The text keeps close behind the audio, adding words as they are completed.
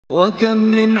وكم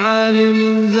من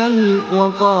عالم زل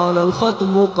وقال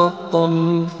الخطب قطا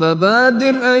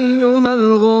فبادر أيها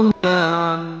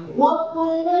الغمام. رب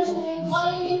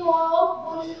المشرقين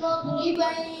ورب المغربين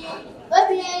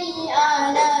فبأي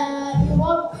آلاء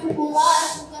ربكما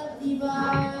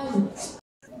تكذبان.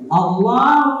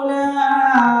 الله لا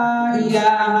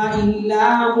إله إلا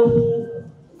هو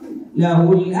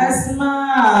له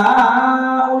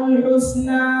الأسماء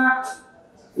الحسنى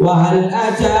وهل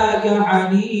أتاك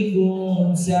حديث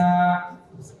موسى.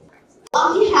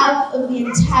 On behalf of the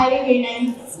entire grade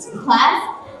 9 class,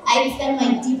 I extend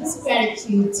my deepest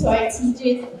gratitude to our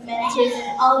teachers, mentors,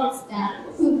 and all our staff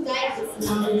who guided us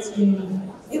on this journey.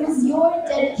 It was your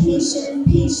dedication,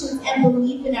 patience, and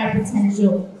belief in our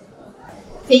potential.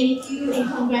 Thank you and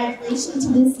congratulations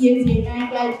to this year's Year 9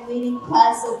 graduating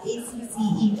class of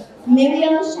ACCE. May we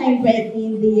all shine brightly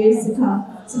in the years to come.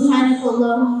 سبحانك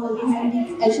اللهم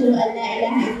وبحمدك أشهد أن لا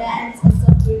إله إلا أنت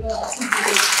أستغفرك وأتوب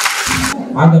إليك.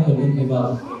 عدم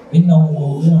الانضباط إنه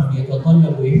موضوع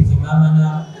يتطلب اهتمامنا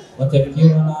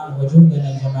وتفكيرنا وجهدنا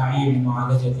الجماعي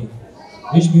لمعالجته.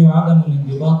 يشبه عدم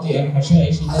الانضباط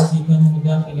الحشائش التي تنمو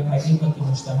داخل حديقة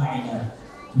مجتمعنا،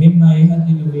 مما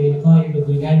يهدد بإلقاء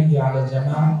بظلاله على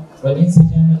الجمال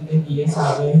والانسجام الذي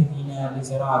يسعى جاهدين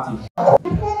لزراعته.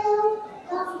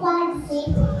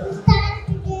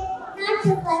 To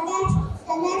forget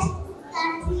the lesson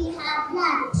that we have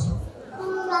learned.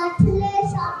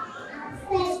 Congratulations and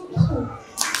thank you.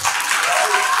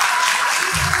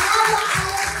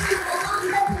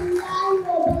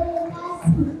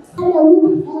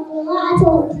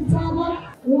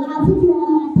 وحفظنا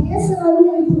ما تيسر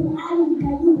من القرآن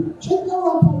الكريم شكرا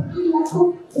وتوفيقكم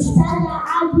أستاذة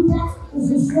عابدة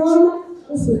Mrs. Roma,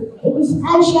 Mrs.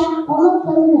 Aisha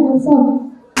ومطلب الأنصار.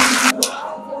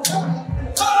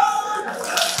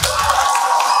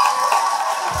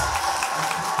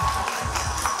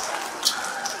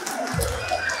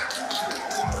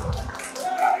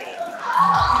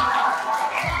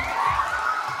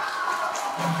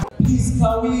 Please,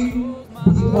 can we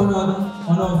be on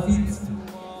our feet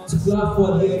to clap for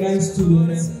the young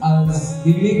students as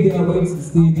they make their way to the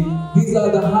stage? These are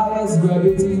the highest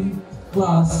graduating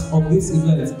class of this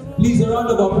event. Please, a round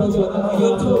of applause for them.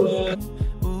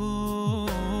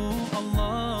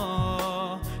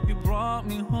 Allah, you brought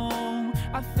me home.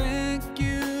 I thank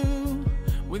you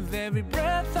with every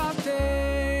breath I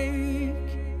take.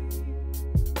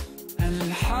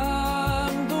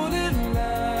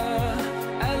 Alhamdulillah,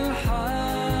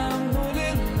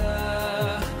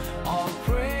 Alhamdulillah. All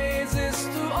praises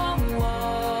to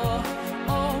Allah,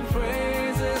 all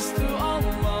praises to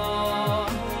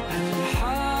Allah.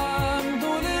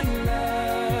 Alhamdulillah,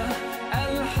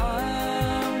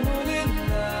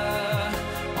 Alhamdulillah.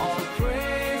 All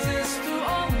praises to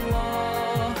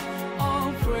Allah, all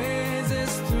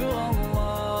praises to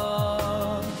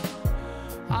Allah.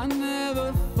 I never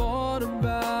thought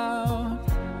about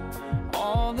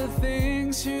all the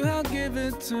things you have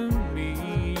given to me.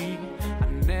 I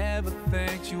never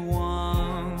thanked you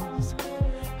once.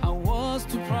 I was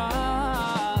too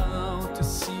proud to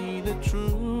see the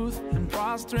truth and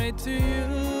prostrate to you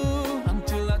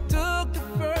until I took the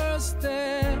first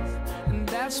step, and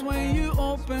that's when you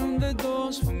opened the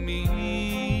doors for me.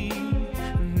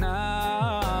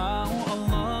 Now,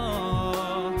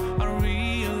 Allah, I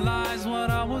realize what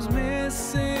I was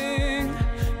missing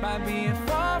by being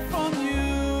far from you.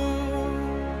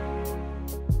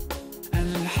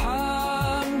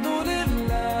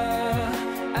 Alhamdulillah,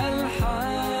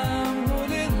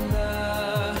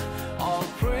 Alhamdulillah. All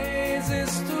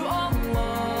praises to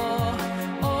Allah,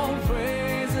 all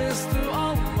praises to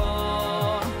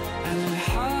Allah.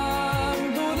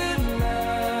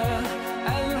 Alhamdulillah,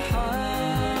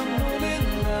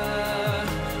 Alhamdulillah.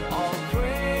 All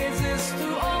praises to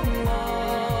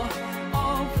Allah,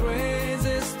 all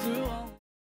praises to Allah.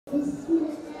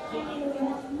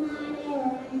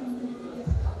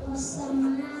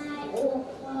 والسماء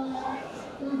والطارق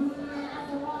وما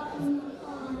أدراك ما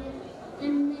الطارق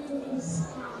النجم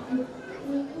الساقط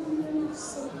وكل نفس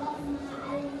لما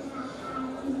عليها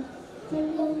حافظ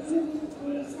فلينظر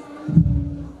الإنسان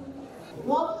مما خلق.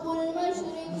 رب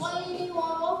المشرقين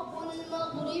ورب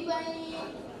المغربين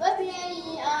فبأي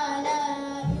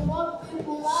آلاء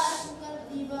ربكما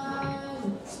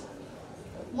تكذبان.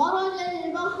 مرج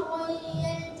البحرين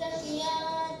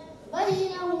يلتقيان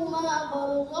بينهما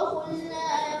برزخ لا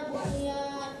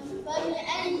يبغيان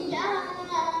فبأي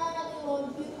آلاء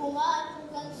ربكما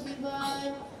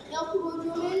تكذبان. يخرج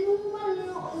منهما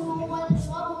اللؤلؤ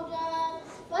والمرجان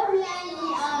فبأي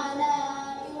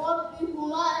آلاء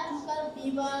ربكما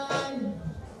تكذبان.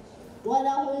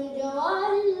 وله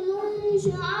الجوار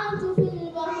المنشآت في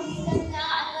البحر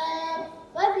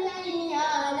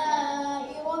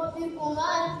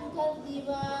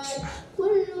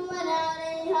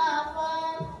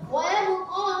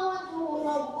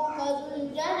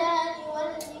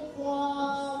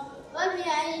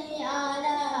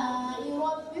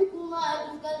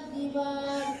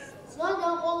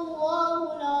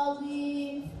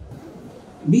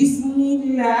بسم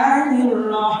الله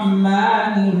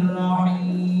الرحمن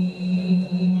الرحيم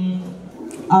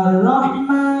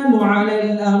الرحمن على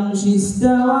الأرش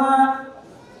استوى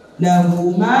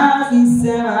له ما في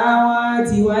السماوات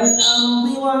والأرض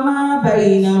وما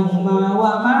بينهما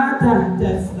وما تحت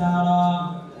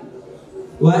الثرى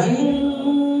وإن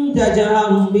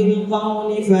تجهر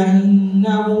بالقول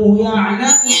فإنه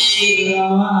يعلم السر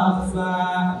وأخفى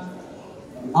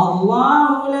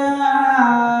الله لا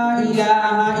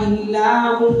إله إلا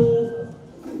هو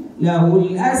له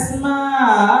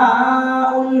الأسماء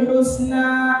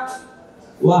الحسنى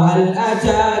وهل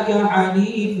أتاك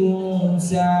حديث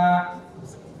موسى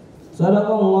صدق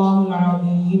الله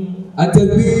العظيم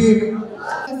التكبير.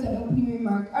 An opening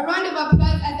remark. A round of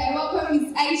applause as I welcome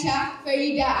Ms. Aisha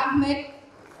Farida Ahmed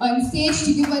on stage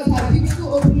to give us her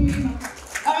beautiful opening remark.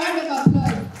 A round of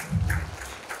applause.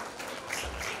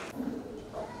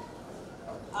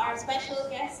 Our special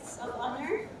guests of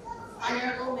honor,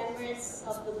 honorable members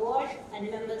of the board and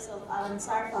members of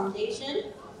Al-Ansar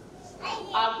Foundation,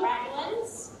 our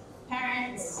graduates,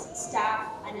 parents, staff,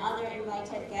 and other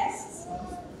invited guests,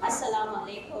 Assalamu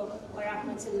alaikum wa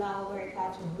rahmatullahi wa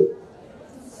barakatuh.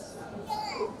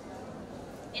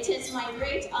 It is my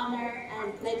great honor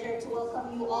and pleasure to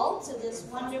welcome you all to this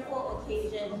wonderful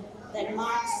occasion that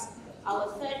marks our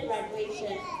third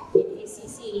graduation in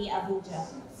ACCE Abuja.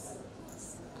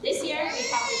 This year we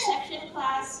have reception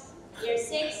class, Year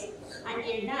 6 and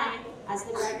Year 9 as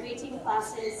the graduating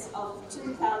classes of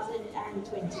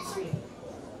 2023.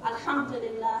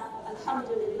 Alhamdulillah,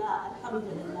 Alhamdulillah,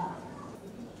 Alhamdulillah.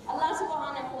 Allah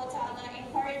subhanahu wa ta'ala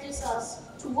encourages us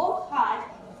to work hard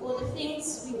for the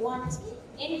things we want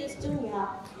in this dunya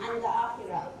and the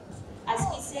akhirah. As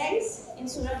he says in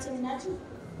Surah An-Najm,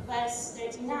 verse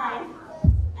 39,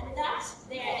 and that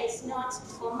there is not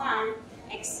for man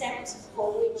except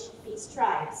for which he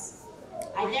strives.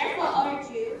 I therefore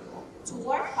urge you to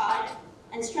work hard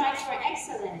and strive for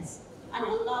excellence, and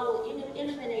Allah will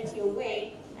illuminate your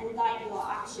way and guide your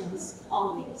actions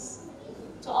always.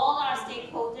 To all our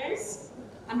stakeholders,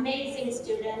 amazing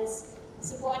students,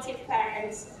 supportive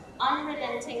parents,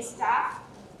 unrelenting staff,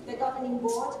 the governing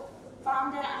board,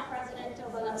 founder and president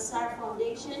of Al-Ansar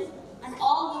Foundation, and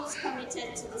all those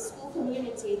committed to the school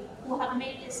community who have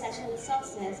made this session a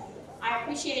success, I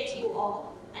appreciate you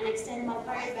all and extend my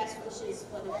very best wishes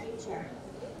for the future.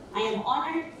 I am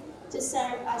honored to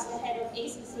serve as the head of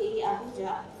ACCE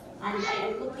Abuja, and I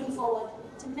am looking forward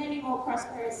to many more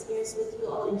prosperous years with you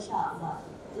all, inshallah.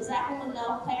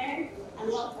 Jazakumullahu khairan and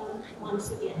welcome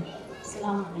once again.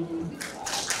 Assalamu alaikum.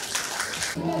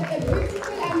 It was a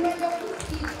beautiful and wonderful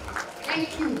speech.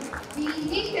 Thank you. We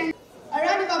need them. A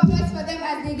round of applause for them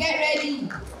as they get ready.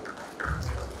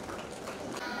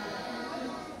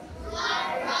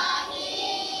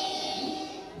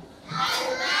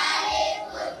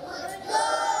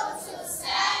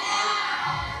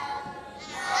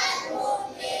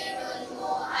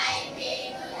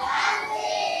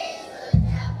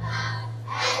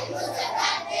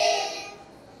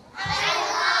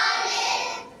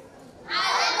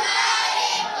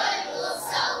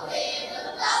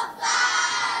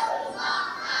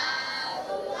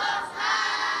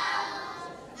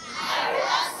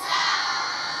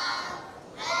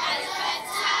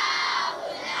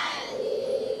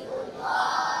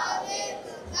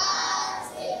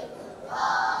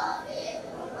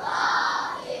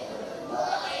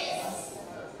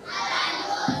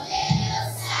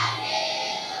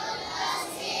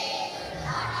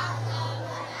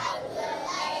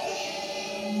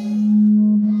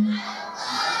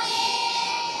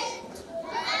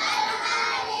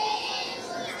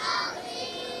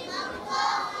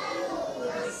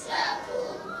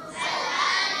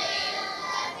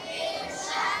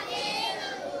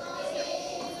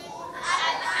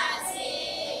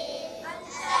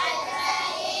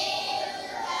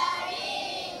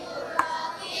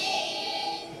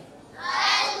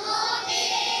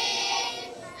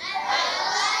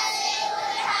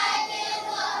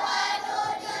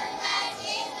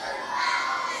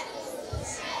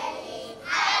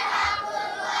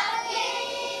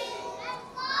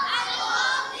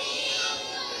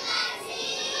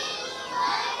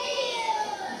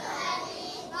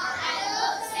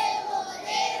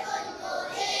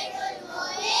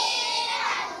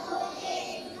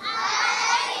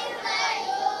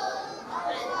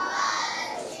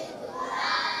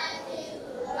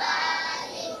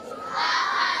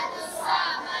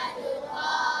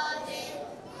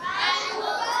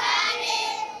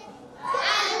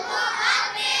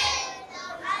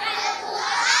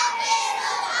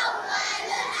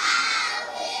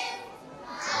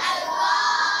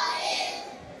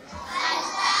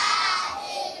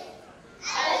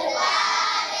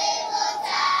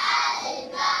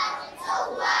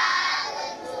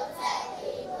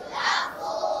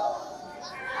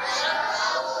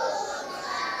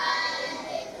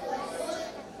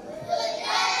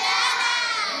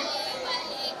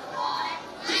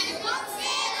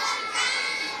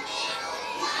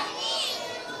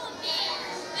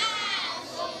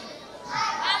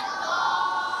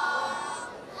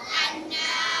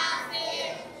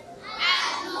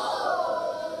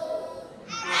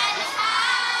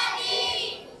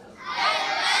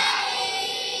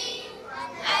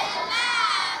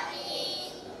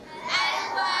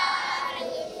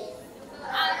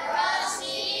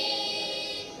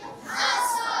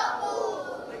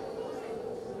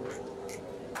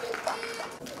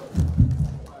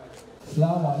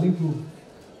 alaikum.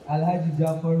 Alhaji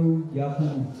Jafaru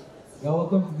Yakubu. You are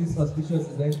welcome to this auspicious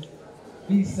event.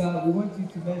 Please, sir, we want you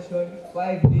to mention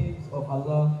 5 names of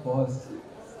Allah for us.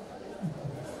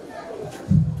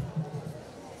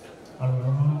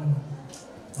 Ar-Rahman,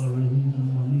 Ar-Rahim,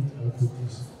 Al-Malik,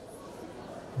 Al-Qudus.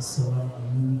 Assalamu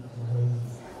alaikum.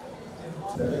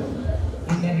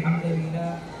 إن الحمد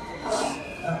لله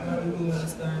نحمده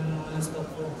ونستعينه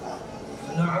ونستغفره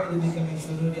ونعوذ بك من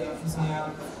شرور أنفسنا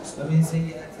ومن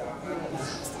سيئات أعمالنا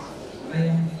من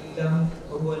يهده الله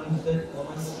وهو المهتد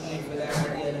ومن يضلل فلا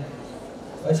هادي له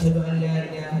وأشهد أن لا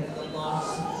إله إلا الله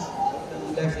وحده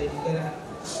لا شريك له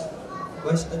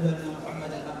وأشهد أن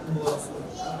محمدا عبده ورسوله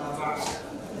أما بعد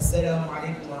السلام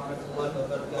عليكم ورحمة الله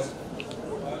وبركاته.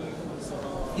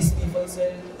 اسمي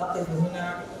فيصل أقف هنا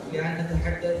لأن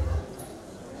أتحدث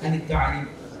عن التعليم.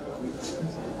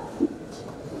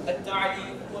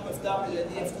 التعليم هو المفتاح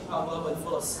الذي يفتح أبواب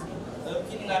الفرص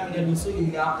ويمكننا من الوصول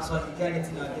إلى أقصى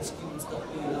إمكانتنا لتشكيل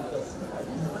مستقبل أفضل.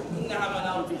 إنها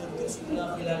منارة ترشدنا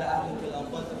خلال أهلك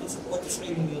الأنباط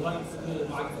وتشعرني بغاية فضول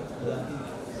المعرفة الإلهية.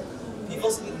 في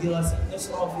فصل الدراسي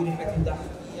نشرع في رحلة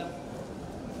تحقيقية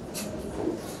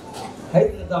حيث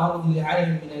نتعرض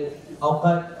لعالم من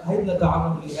الأوقات من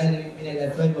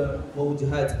الألفاظ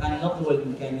ووجهات النظر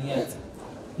والإمكانيات.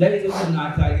 لا يزودنا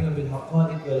التعليم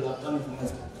بالحقائق والأرقام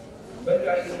فحسب، بل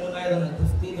يعلمنا أيضا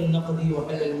التفكير النقدي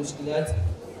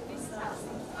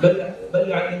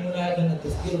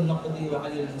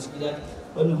وحل المشكلات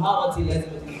والمهارة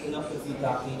اللازمة للتنقل في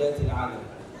تعقيدات العالم.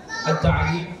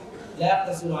 التعليم لا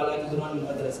يقتصر على جدران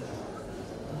المدرسة،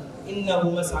 إنه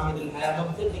مسعى من الحياة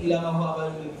ممتد إلى ما هو أقل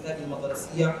من الكتاب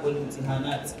المدرسية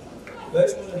والامتحانات،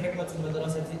 ويشمل حكمة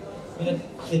المدرسة من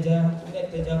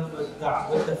التجاهل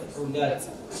والتفعيلات.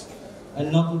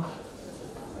 النقد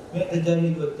من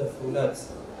التجاهل والتفعيلات.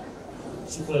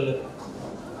 شكرا لكم.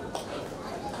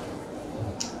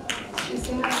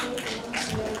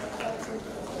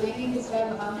 My name is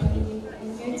Rama Ahmed.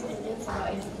 I'm here to present about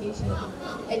education.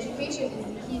 Education is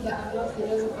the key that unlocks the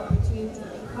doors of opportunity,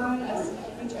 empowering us to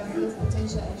reach our fullest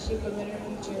potential and shape a better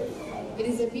future. It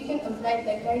is a beacon of light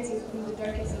that guides us through the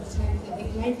darkest of times and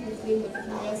ignites the flame of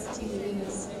curiosity within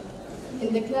us. In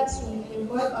the classroom, we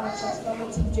embark on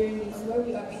transformative journeys where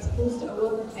we are exposed to a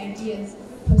world of ideas,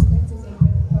 perspectives, and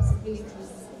possibilities.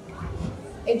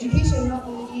 Education not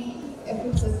only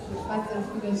equips us with facts and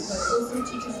figures, but also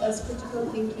teaches us critical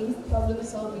thinking, problem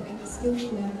solving, and the skills to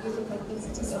navigate the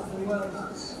complexities of the world.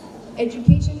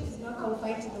 Education is not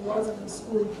confined to the walls of the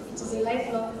school. It is a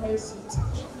lifelong pursuit.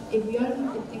 It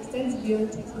extends beyond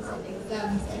textbooks and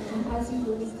exams, encompassing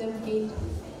the wisdom gained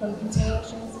from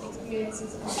interactions,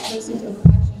 experiences, and pursuit of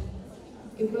passion.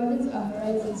 It broadens our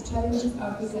horizons, challenges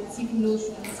our preconceived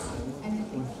notions, and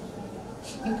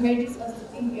encourages us to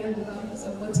think beyond the boundaries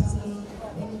of what is known.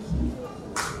 Thank you.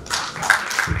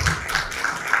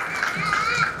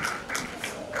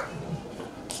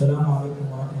 السلام عليكم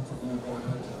ورحمة الله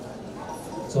وبركاته.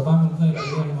 صباح الخير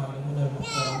أيها المعلمون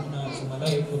المحترمون،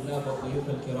 زملائي الطلاب والضيوف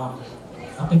الكرام.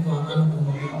 أقف أمامكم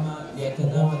اليوم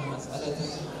لأتناول مسألة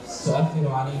تؤثر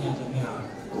علينا جميعا،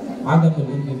 عدم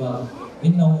الانضباط.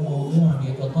 إنه موضوع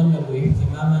يتطلب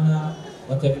اهتمامنا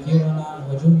وتفكيرنا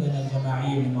وجهدنا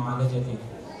الجماعي لمعالجته.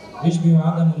 يشبه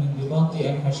عدم الانضباط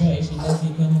الحشائش التي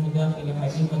تنمو داخل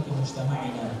حديقة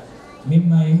مجتمعنا،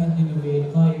 مما يهدد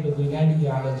بإلقاء بظلاله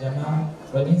على الجمال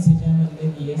والانسجام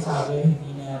الذي يسعى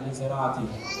جاهدين لزراعته.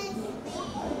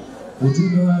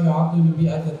 وجودها يعطل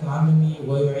بيئة التعلم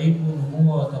ويعيق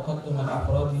نمو وتقدم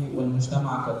الأفراد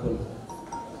والمجتمع ككل.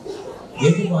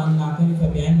 يجب أن نعترف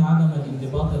بأن عدم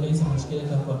الانضباط ليس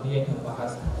مشكلة فردية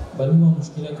فحسب، بل هو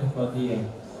مشكلة فردية،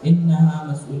 إنها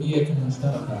مسؤولية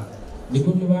مشتركة.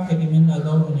 لكل واحد منا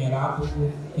دور يلعبه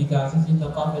في تعزيز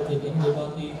ثقافة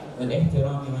الانضباط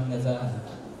والاحترام والنزاهة.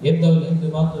 يبدأ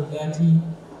الانضباط الذاتي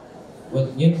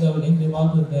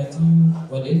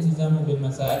والالتزام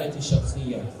بالمسائل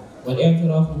الشخصية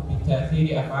والاعتراف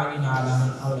بتأثير أفعالنا على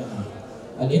من حولنا.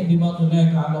 الانضباط لا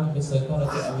يتعلق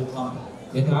بالسيطرة أو الأمر،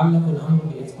 يتعلق الأمر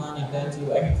بإتقان الذات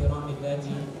واحترام الذات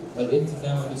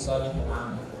والالتزام بالصالح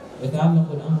العام. يتعلق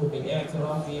الأمر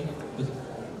بالاعتراف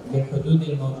بالحدود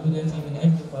الموجودة من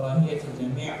أجل كراهية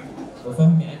الجميع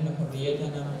وفهم أن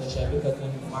حريتنا متشابكة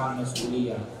مع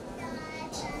المسؤولية.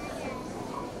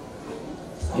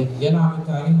 يلعب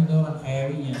التعليم دورا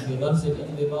حيويا في غرس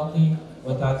الانضباط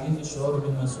وتعزيز الشعور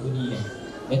بالمسؤولية.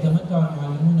 يتمتع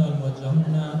المعلمون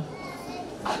والموجهون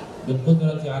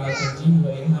بالقدرة على توجيه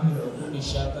وإلهام العقول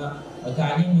الشابة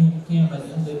وتعليمهم قيم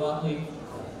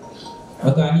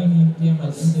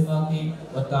الانضباط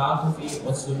والتعاطف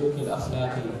والسلوك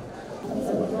الأخلاقي.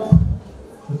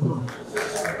 شكرا.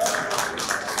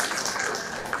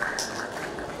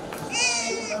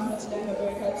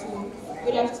 Atu.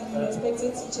 Good afternoon,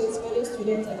 respected teachers, fellow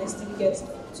students, and esteemed guests.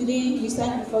 Today, we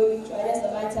stand before you to address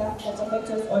a matter that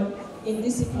affects us all in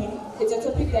discipline. It's a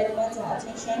topic that demands our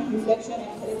attention, reflection,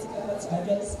 and collective effort to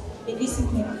address. In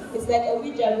discipline, it's like a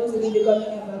weed that goes within the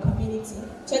government of our community,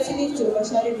 threatening to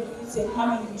overshadow the beauty and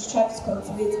harmony we strive to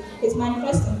cultivate. It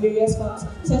manifests in various forms,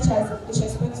 such as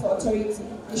disrespect for authority,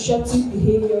 disruptive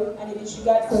behavior, and a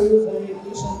disregard for rules and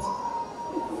regulations.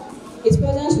 Its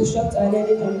presence disrupts our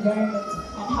learning environment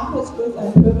and hampers growth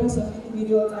and progress of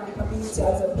individuals and the community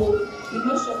as a whole. We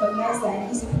must recognize that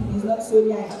discipline is not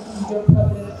solely an individual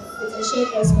problem, it's a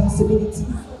shared responsibility.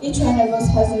 Each one of us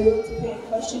has a role to play in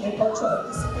fostering a culture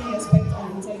of discipline, respect,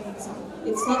 and integrity.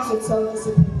 It starts with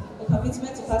self-discipline, a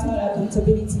commitment to personal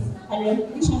accountability, and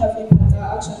recognition of impact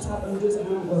our actions have on those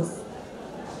around us.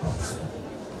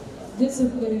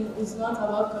 Discipline is not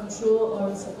about control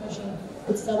or suppression.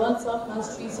 It's about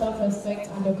self-mastery, self-respect,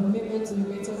 and a commitment to the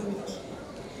greater good.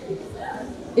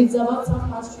 It's about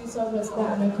self-mastery, self-respect,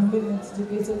 and a commitment to the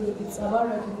greater good. It's about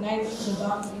recognizing the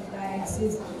boundaries that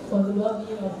exist for the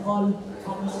well-being of all and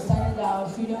understanding that our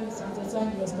freedom is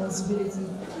intertwined with responsibility.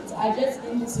 To address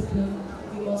indiscipline,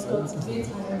 we must cultivate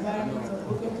an environment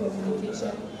of open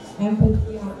communication,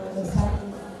 empathy, and understanding.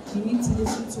 We need to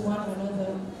listen to one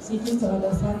another, seeking to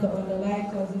understand the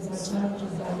underlying causes and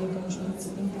challenges that may contribute to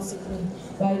indiscipline.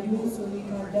 By doing so, we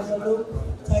can develop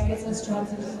targeted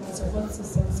strategies and support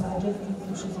systems to address these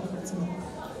issues effectively.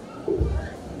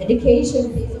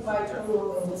 Education plays a vital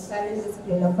role in understanding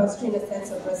discipline and fostering a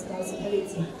sense of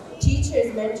responsibility.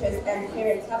 Teachers, mentors, and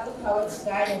parents have the power to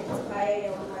guide and inspire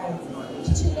young minds,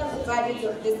 teaching them the values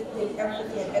of discipline,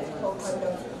 empathy, and ethical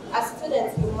conduct. As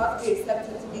students, we must be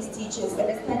receptive to these teachings,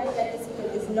 understanding that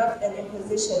discipline is not an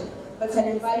imposition, but an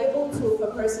invaluable tool for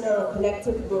personal and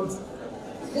collective growth.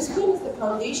 Discipline is the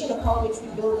foundation upon which we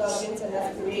build our dreams and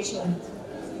aspirations.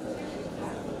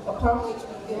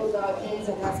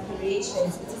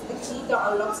 It is the key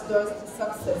that unlocks doors to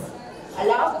success,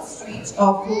 allows us to reach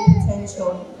our full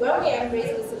potential. When we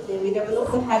embrace discipline, we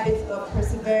develop the habits of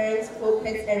perseverance,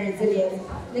 focus, and resilience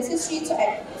necessary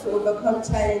to overcome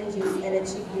challenges and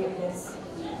achieve greatness.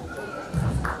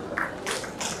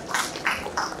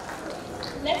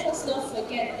 Let us not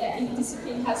forget that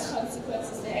indiscipline has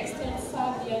consequences that extend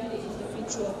far beyond the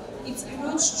individual. It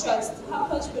erodes trust,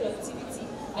 hampers productivity,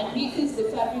 and weakens the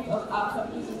fabric of our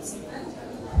community.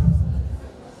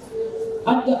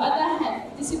 On the other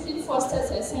hand, discipline fosters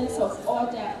a sense of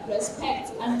order,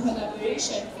 respect, and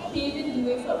collaboration, paving the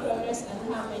way for progress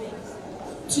and harmony.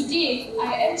 Today,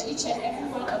 I urge each and every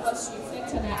one of us to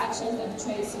reflect on our actions and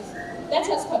choices. Let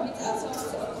us commit ourselves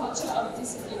to a culture of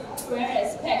discipline, where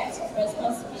respect,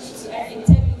 responsibility, and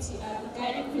integrity are the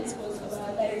guiding principles of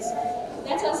our lives.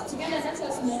 Let us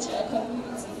nurture a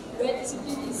community where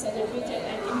discipline is celebrated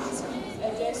and indiscipline is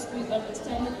addressed with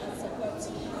understanding and support.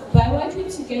 By working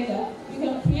together, we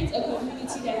can create a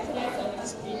community that thrives on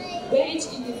discipline, where each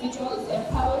individual is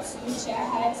empowered to reach their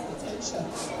highest potential.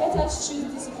 Let us choose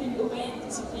discipline over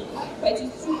indiscipline, but it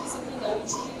is through discipline that we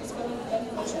truly discover the best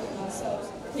version of ourselves.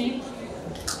 Thank you.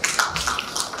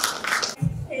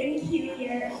 Thank you,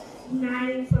 Year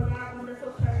 9, for that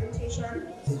wonderful presentation.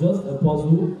 It's just a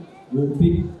puzzle. We'll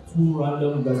pick 2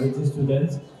 random graduating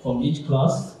students from each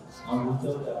class and we'll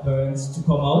tell their parents to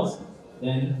come out.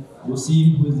 Then we'll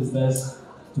see who is the first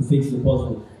to fix the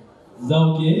puzzle. Is that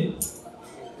okay?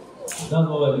 That's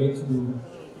what we're going to do.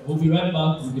 We'll be right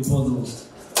back with the puzzles.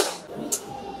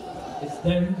 It's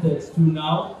 10:32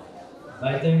 now.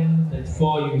 By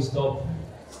 10:34 you will stop.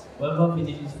 Whoever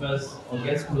finishes first or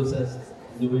gets closest is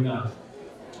the winner.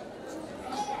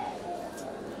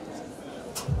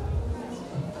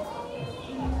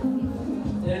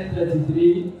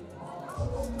 $10:33.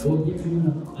 We'll give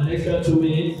you an extra 2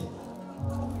 minutes.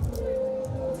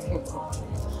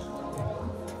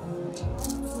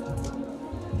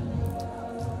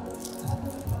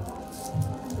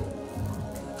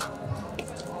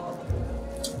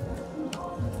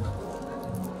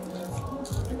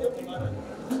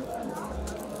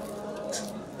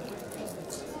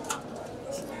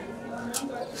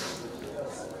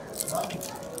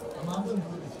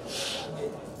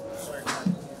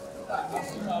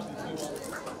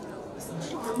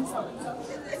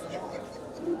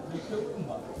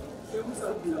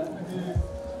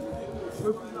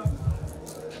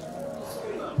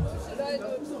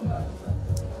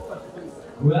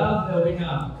 We have the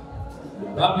winner.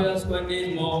 Rabia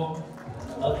spending more.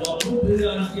 That's what we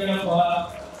are here for.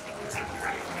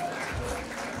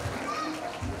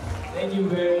 Thank you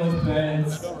very much,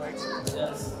 parents.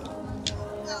 Yes.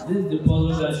 This is the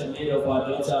puzzle that she made of our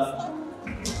daughter.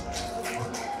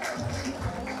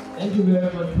 Thank you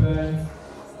very much, parents.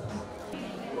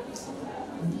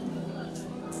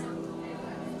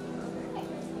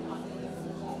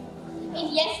 In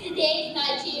yesterday's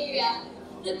Nigeria,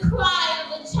 the cry of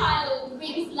a child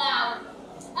rings loud.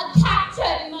 A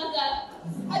captured mother,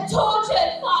 a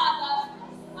tortured father,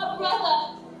 a brother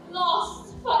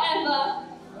lost forever.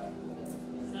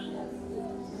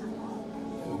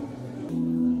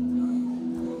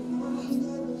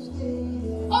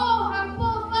 Oh, my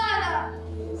poor father!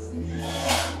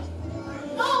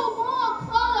 No more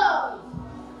color!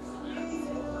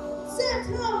 Set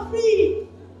her free!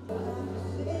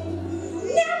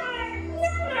 Never!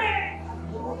 Never!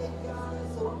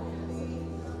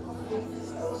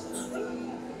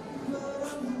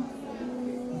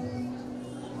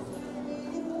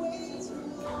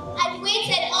 I've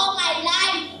waited all my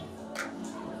life.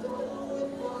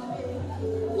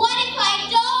 What if I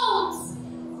don't?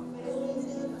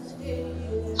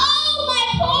 Oh, my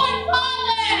poor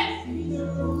father!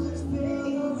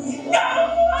 No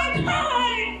more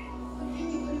color!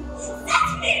 Set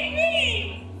me free!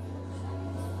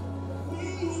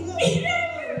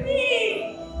 Never free!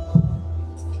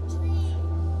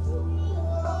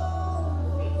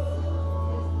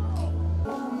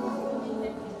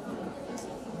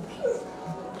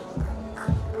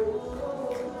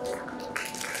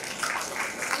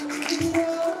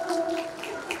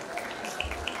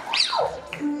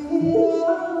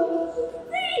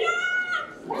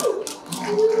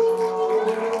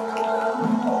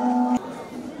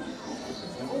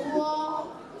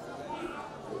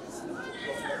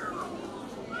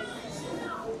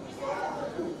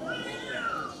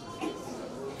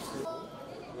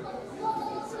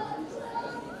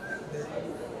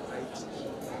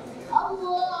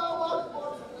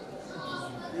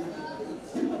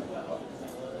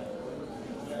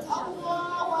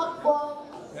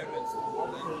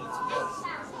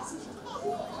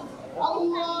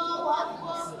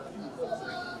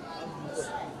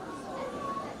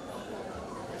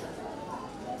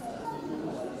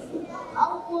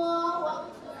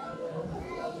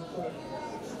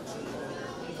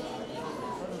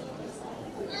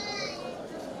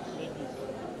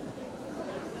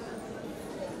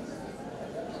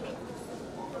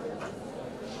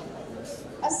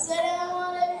 Assalamu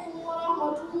alaikum wa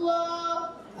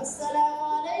rahmatullah. Assalamu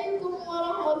alaikum wa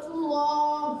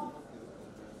rahmatullah.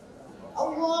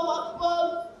 Allahu Akbar.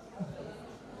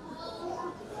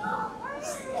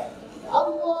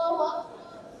 Allahu Akbar.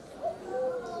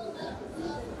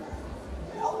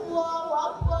 Allahu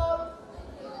Akbar.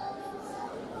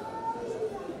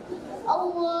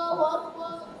 Allahu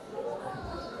Akbar.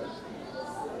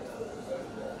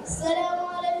 Assalamu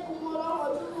alaikum wa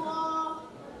rahmatullah.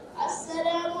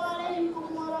 Assalamu alaikum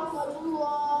wa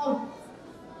rahmatullah.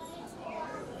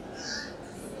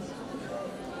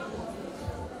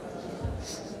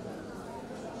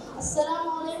 السلام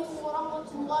عليكم ورحمة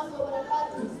الله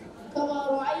وبركاته. كما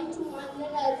رأيتم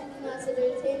أننا زدنا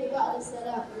سجدتين بعد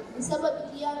السلام بسبب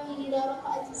قيامي إلى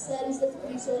ركعة الثالثة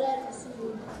في صلاة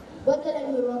السجود بدلا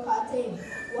من ركعتين،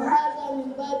 وهذا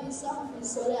من باب السهو في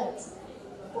الصلاة.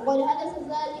 وقد حدث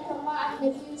ذلك مع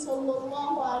النبي صلى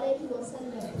الله عليه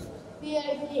وسلم في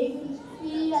حديث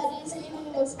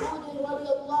ابن مسعود رضي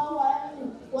الله عنه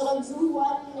ولفظه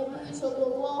عن النبي صلى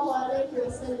الله عليه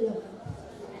وسلم: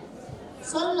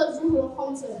 صلى الظهر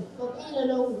خمسا فقيل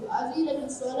له أزيد في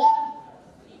الصلاة؟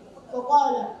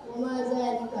 فقال: وما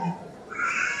ذلك؟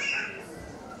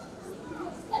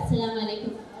 السلام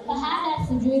عليكم. فهذا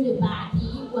سجود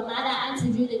بعدي وماذا عن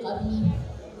سجود قبلي؟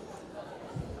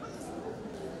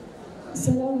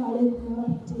 السلام عليكم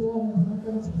ورحمة الله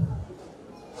وبركاته.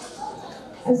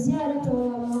 الزيادة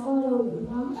على ما قاله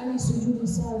الإمام عن السجود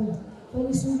السابق،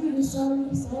 فلسجود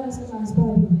السابق ثلاثة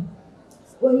أسباب،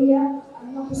 وهي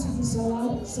النقص في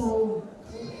الصلاة ساوى،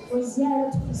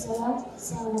 والزيادة في الصلاة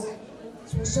ساوى،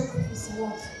 والشك في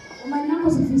الصلاة. ومن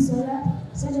نقص في الصلاة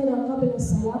سجد قبل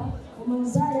الصلاة، ومن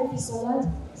زاد في الصلاة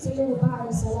سجد بعد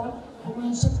الصلاة،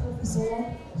 ومن شك في الصلاة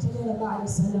سجد بعد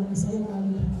الصلاة. السلام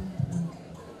عليكم.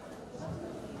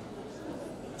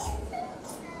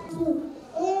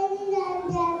 Ladies and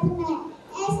gentlemen,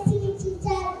 esteemed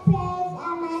teacher, parents,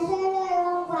 and my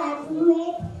fellow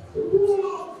graduates, we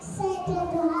are excited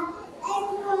to have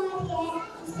everyone here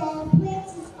to celebrate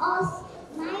with us.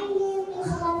 My name is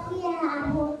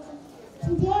Gwarinpa.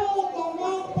 Today is a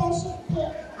very special day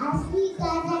as we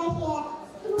gather here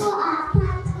through our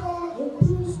partner in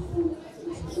School.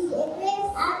 It is a great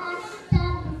honor to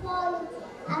stand before you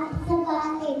and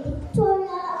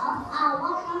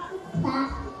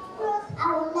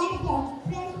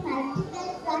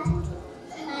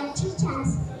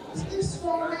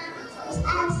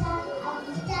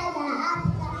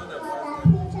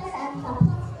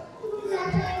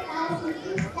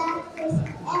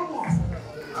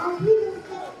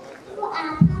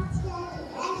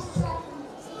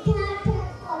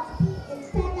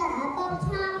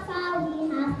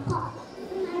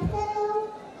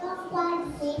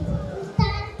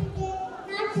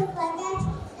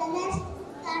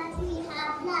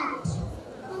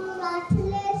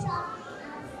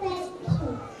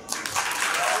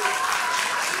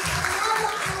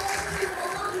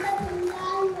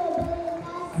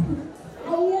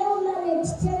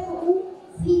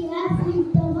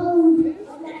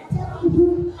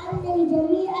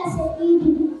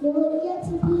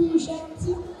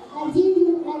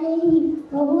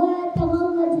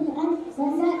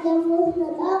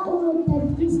النطاق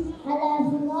والتدريس على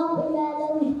فراق إلى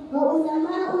لوح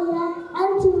وعلماؤنا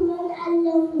أنتم من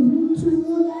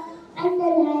علمتمونا أن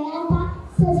الحياة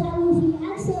تزعم في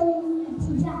أكثر من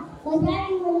اتجاه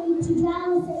ودائما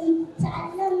الاتجاه سيء.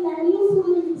 تعلمنا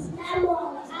منكم الإسلام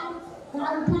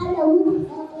وأركانه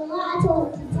والقراءة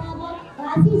والكتابة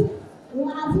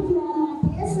وحفظنا ما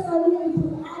تيسر من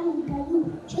القرآن الكريم.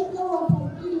 شكرا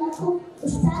وتقدير لكم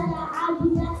أستاذة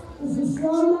عابدة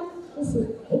وفصلنا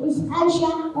Miss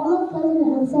Aisha ومقبل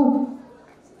الأنصار.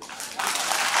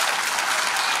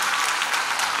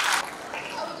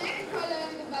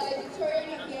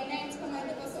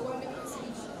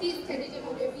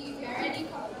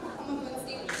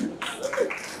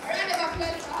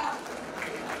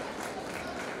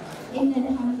 إن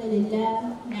الحمد لله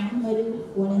نحمده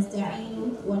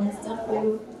ونستعينه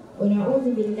ونستغفره ونعوذ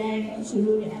بالله من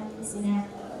شرور أنفسنا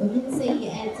ومن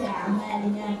سيئات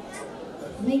أعمالنا.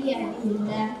 من يهده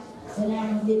الله فلا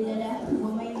مضل له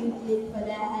ومن يضلل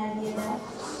فلا هادي له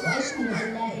وأشهد أن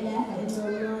لا إله إلا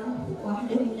الله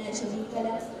وحده لا شريك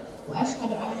له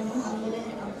وأشهد أن محمدا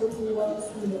عبده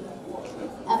ورسوله.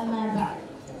 أما بعد،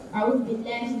 أعوذ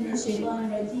بالله من الشيطان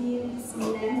الرجيم. بسم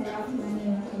الله الرحمن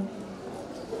الرحيم.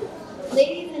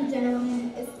 Ladies and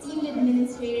gentlemen, esteemed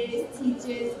administrators,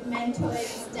 teachers, mentors,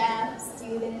 staff,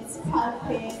 students, proud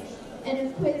parents, and of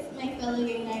course my fellow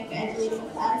Unite graduating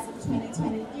class of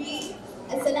 2023,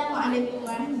 Assalamu alaikum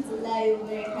wa rahmatullahi wa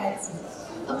barakatuh.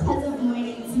 A pleasant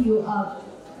morning to you all.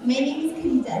 My name is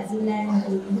Khadija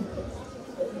Abdullahi.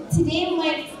 Today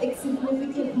marks a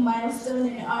significant milestone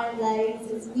in our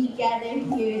lives as we gather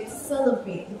here to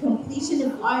celebrate the completion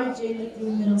of our journey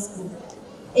through middle school.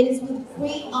 It is with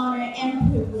great honor and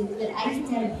privilege that I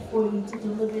stand before you to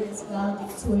deliver this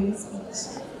valedictory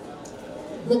speech.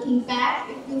 Looking back,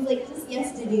 it feels like just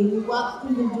yesterday we walked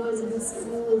through the doors of the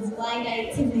school as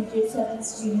wide-eyed teenager 7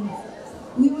 students.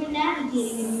 We were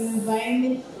navigating a new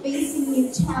environment, facing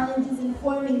new challenges and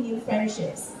forming new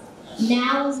friendships.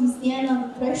 Now, as we stand on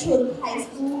the threshold of high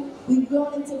school, we've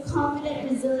grown into confident,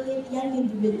 resilient young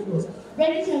individuals,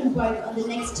 ready to embark on the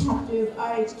next chapter of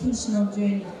our educational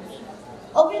journey.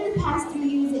 Over the past 3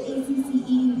 years at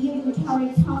ACCE, we have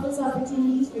encountered countless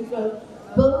opportunities for growth,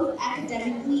 both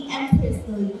academically and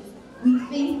personally. We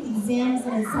faced exams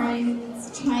and assignments,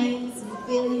 triumphs and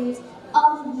failures,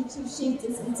 all of which have shaped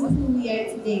us into who we are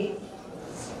today.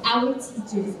 Our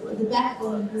teachers, the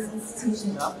backbone of this institution,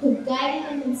 have guided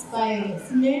and inspired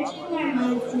us, nurturing our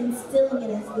minds and instilling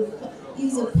in us the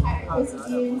use of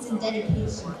perseverance and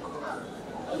dedication.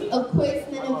 Of course,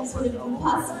 none of this would have been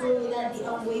possible without the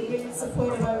unwavering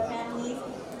support of our families.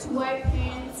 To our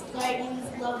parents, guardians,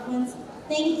 loved ones,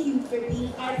 thank you for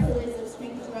being our pillars of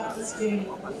strength throughout this journey.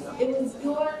 It was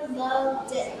your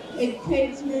love,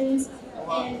 encouragement,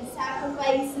 and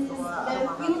sacrifices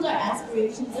that fueled our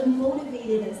aspirations and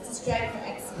motivated us to strive for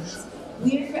excellence. We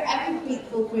are forever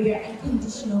grateful for your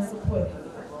unconditional support.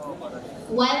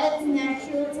 While it is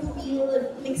natural to feel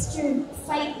a mixture of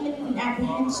excitement and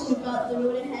apprehension about the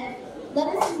road ahead, let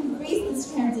us embrace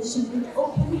this transition with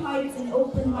open hearts and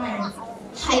open minds.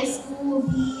 High school will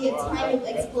be a time of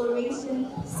exploration,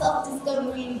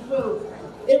 self-discovery, and growth.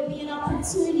 It will be an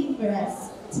opportunity for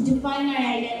us to define our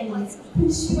identities,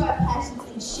 pursue our passions,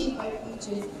 and shape our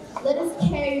futures. Let us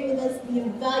carry with us the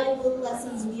invaluable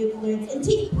lessons we have learned and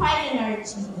take pride in our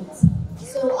achievements.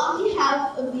 So on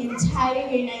behalf of the entire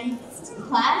Year 9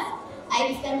 class, I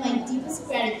extend my deepest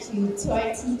gratitude to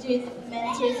our teachers,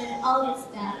 mentors, and all our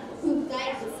staff who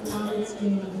guided us along this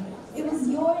journey. It was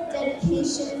your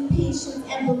dedication, patience,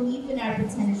 and belief in our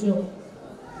potential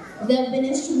that have been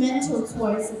instrumental to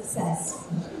our success.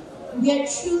 We are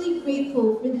truly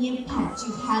grateful for the impact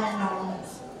you've had on our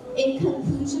lives. In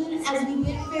conclusion, as we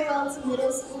bid farewell to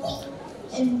middle school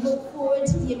and look forward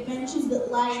to the adventures that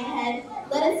lie ahead,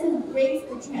 let us embrace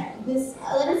the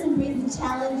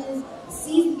challenges,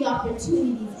 seize the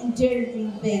opportunities, and dare to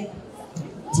dream big.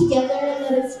 Together,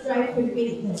 let us strive for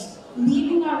greatness,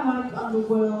 leaving our mark on the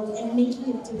world and making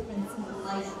a difference in the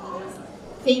lives of others.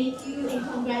 Thank you and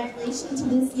congratulations to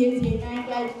this year's Year 9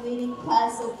 graduating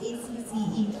class of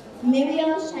ACCE. May we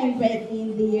all shine brightly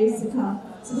in the years to come.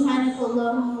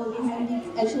 Subhanakallahumma wa bihamdik,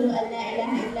 ashhadu an la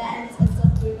ilaha illa anta,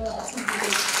 astaghfiruka wa atubu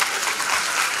ilayk.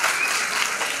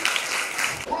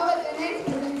 That was the next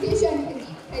presentation,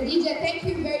 Khadija. Thank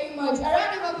you very much. A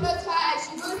round of applause for her as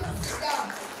she goes down.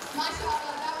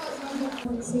 MashaAllah, that was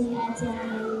wonderful.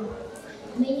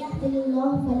 من يهده الله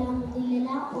فلا مضل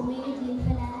له ومن يضلل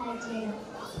فلا هادي له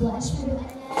واشهد ان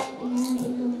لا اله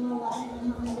الا الله وان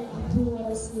محمدا عبده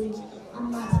ورسوله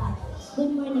اما بعد.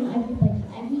 Good morning everybody.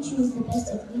 I greet you with the best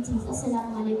of greetings.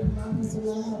 Assalamu alaikum wa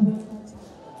rahmatullahi wa barakatuh.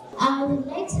 I would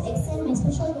like to extend my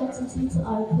special gratitude to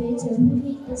our Creator who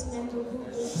made this memorable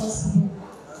day possible.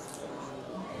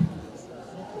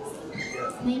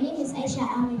 My name is Aisha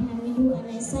Ahmed Hamidu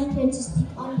and I stand here to speak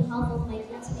on behalf of my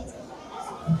classmates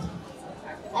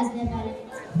as their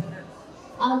valedictorian.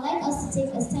 I would like us to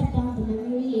take a step down the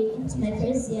memory lane into my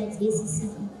first year at ACCE.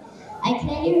 I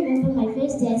clearly remember my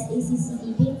first day at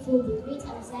ACCE being filled with great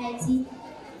anxiety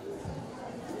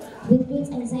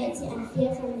and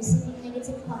fear from receiving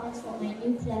negative comments from my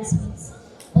new classmates.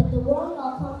 But the warm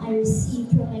welcome I received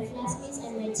from my classmates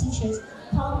and my teachers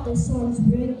calmed the storms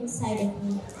brewing inside of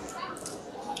me.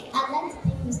 I'd like to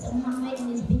thank Mr. Muhammad,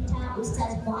 Ms. Binta,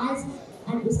 Ustaz Boaz,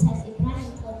 and Ustaz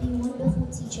Ibrahim for being wonderful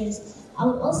teachers. I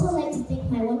would also like to thank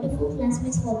my wonderful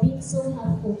classmates for being so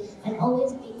helpful and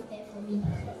always being there for me.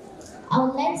 I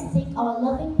would like to thank our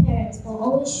loving parents for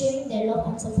always showing their love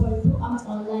and support throughout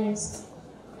our lives,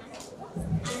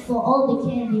 and for all the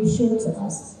care they've shown to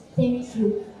us. Thank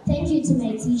you. Thank you to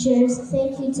my teachers,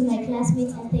 thank you to my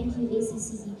classmates, and thank you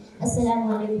ACCE. Assalamu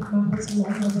alaikum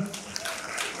warahmatullahi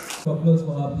wabarakatuh. Applause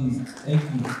for her, please. Thank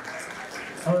you.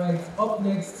 Alright, up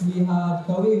next we have,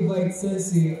 can we invite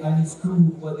Sensei and his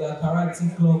crew for their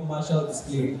karate club martial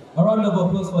display. A round of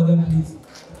applause for them, please.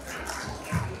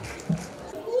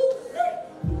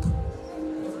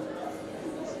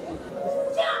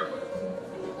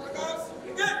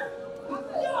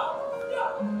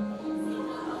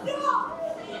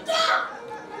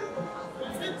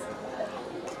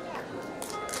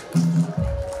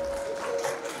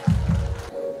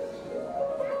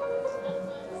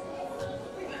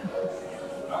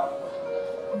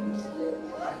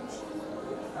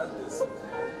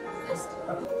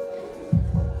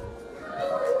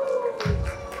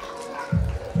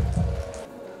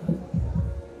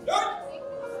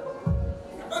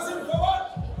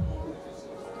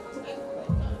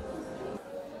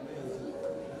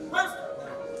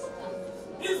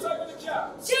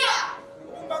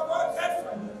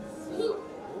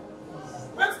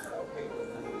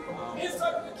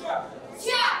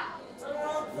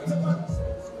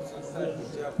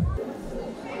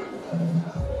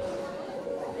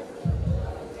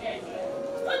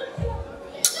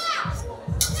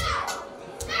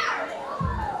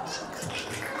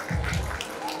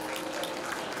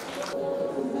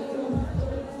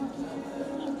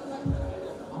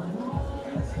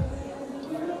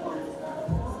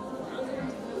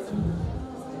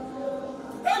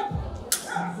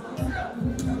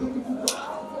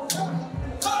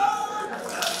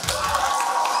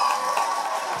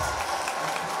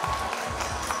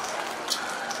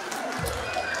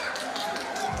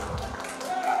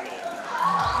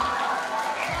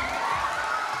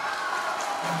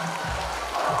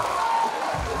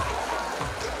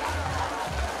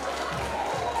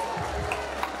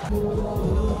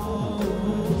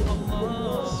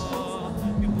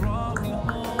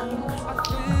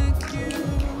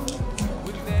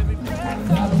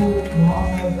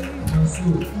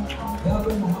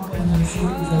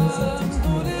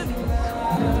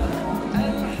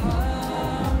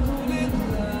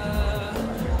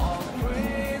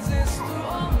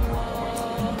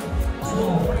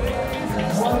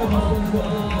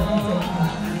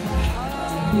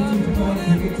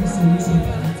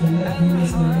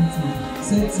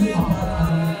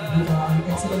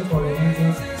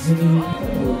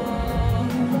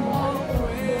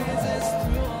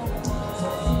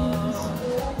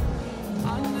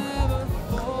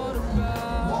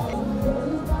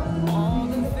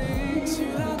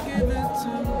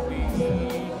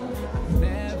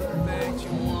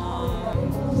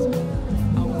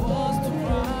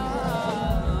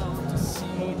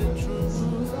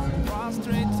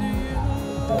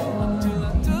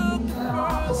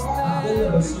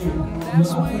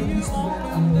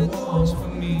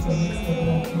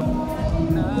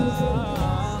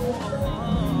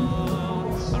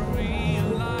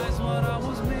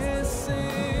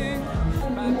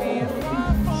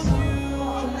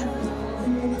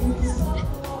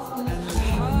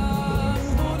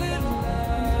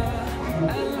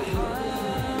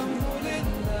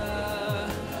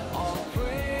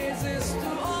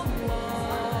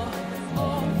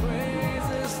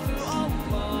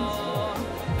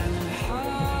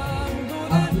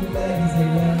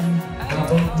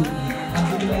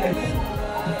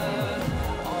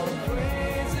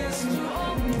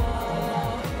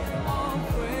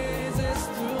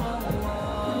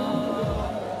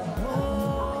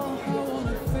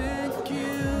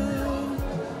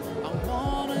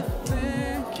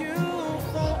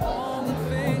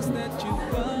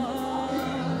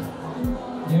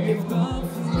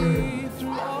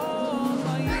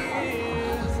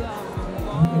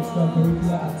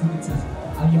 Extracurricular activities.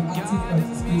 your active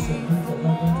participation brings a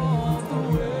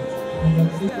vibrant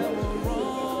energy to every event.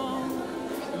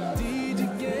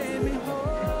 Congratulations.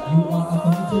 You are a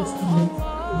committed student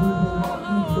who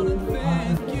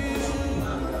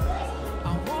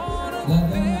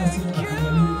London Nursing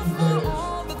Academy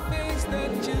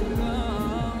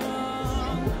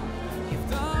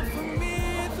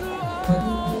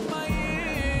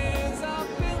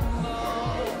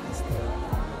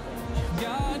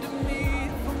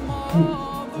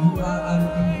You are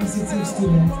an inquisitive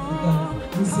student with an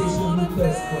insatiable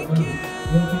thirst for knowledge.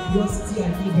 Your curiosity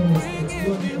and eagerness to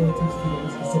explore new creative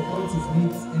students to support his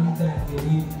needs anytime they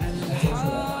need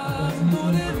attention.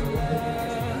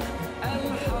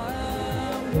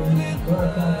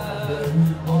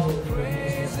 Congratulations for your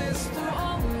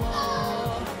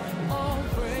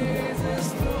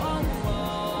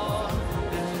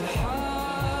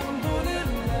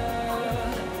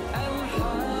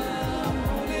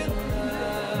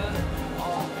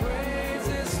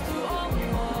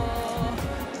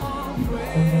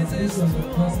Congratulations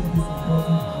on crossing this important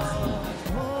milestone.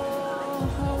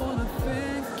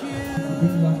 To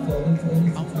bring laughter into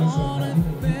any situation and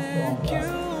leave a gift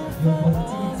for our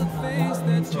class. Your positivity and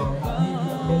loud nature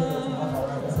have made it a pleasure to have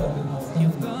around us have been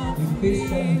outstanding. You face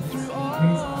challenges with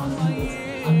grace and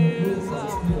resilience, and your growth as a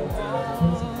student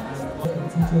and as a person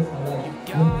and teachers alike.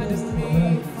 Your thirst for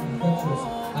knowledge is infectious,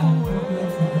 and I'm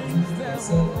confident you continue to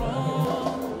excel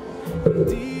in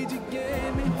academics.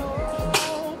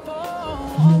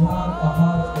 You have a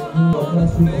heart for doing your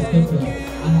classroom discussion,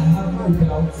 and I have no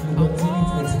doubt you continue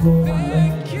to explore and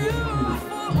learn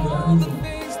Congratulations.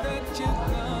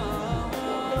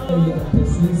 You are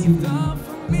persuasively is a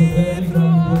very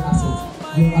valuable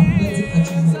asset. Your athletic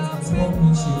achievements and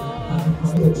sportsmanship have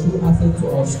become a true asset to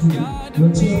our school.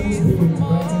 Your cheerful spirit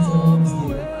brightens everyone's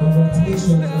day.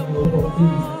 Congratulations on your work of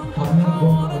faith have not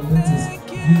gone unnoticed.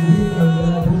 You remain a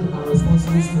reliable and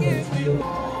responsible student.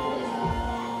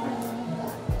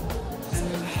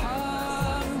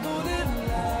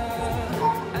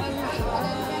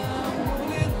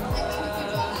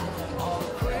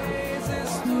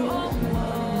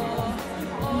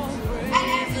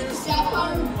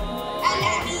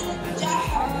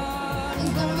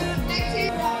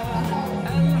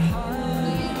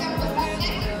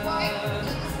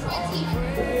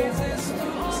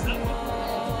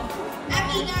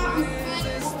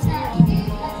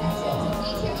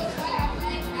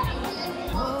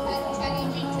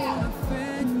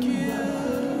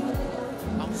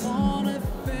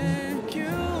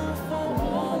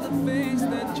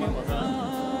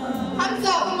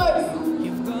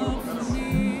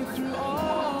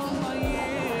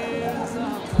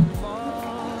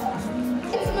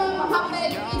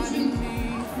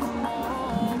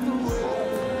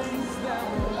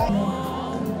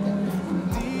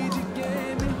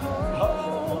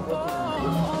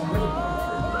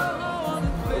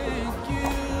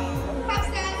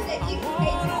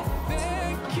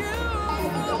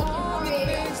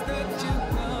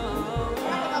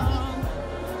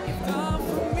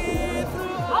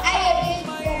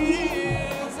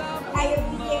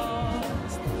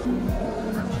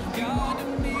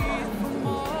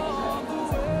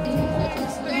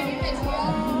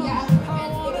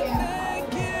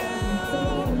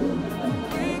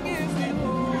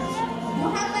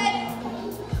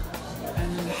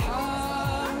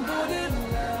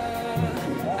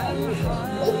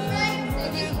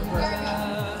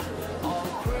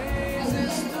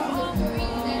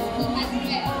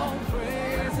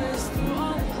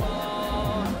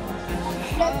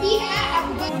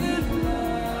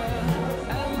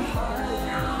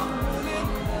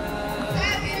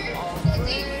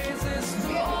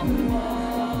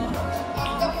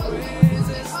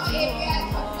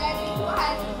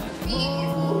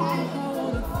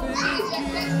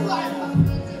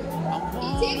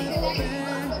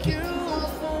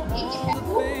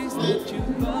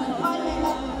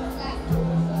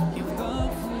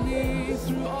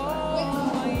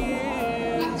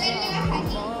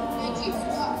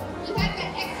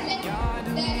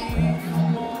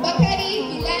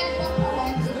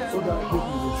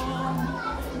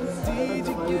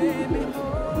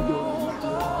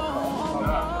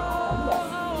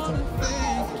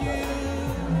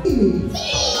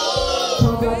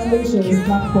 Congratulations,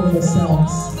 clap for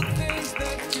yourselves.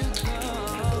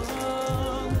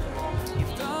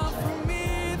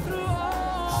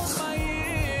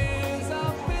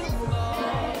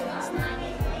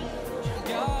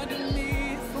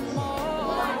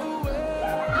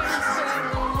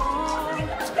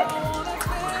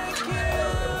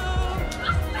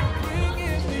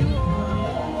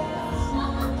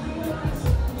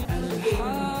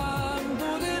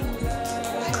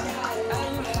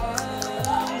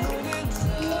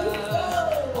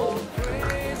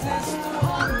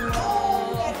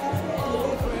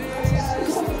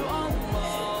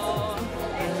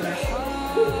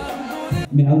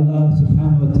 May Allah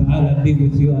subhanahu wa ta'ala be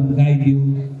with you and guide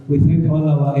you. We thank all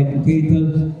our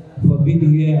educators for being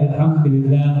here,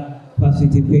 alhamdulillah,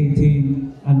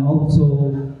 participating and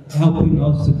also helping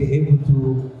us to be able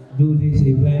to do this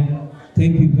event.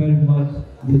 Thank you very much.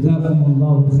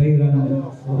 Jazakumullahu khairan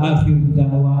wa akhiru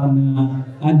da'wana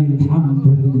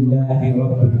alhamdulillahi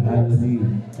rabbil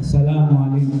alameen. Assalamu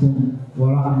alaikum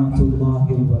wa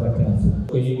rahmatullahi wa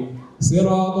barakatuh.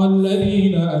 صراط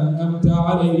الذين أنعمت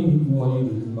عليهم غير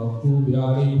المغضوب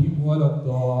عليهم ولا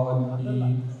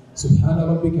الضالين. سبحان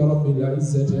ربك رب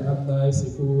العزة عما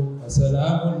يصفون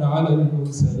وسلام على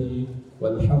المرسلين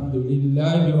والحمد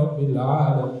لله رب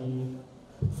العالمين.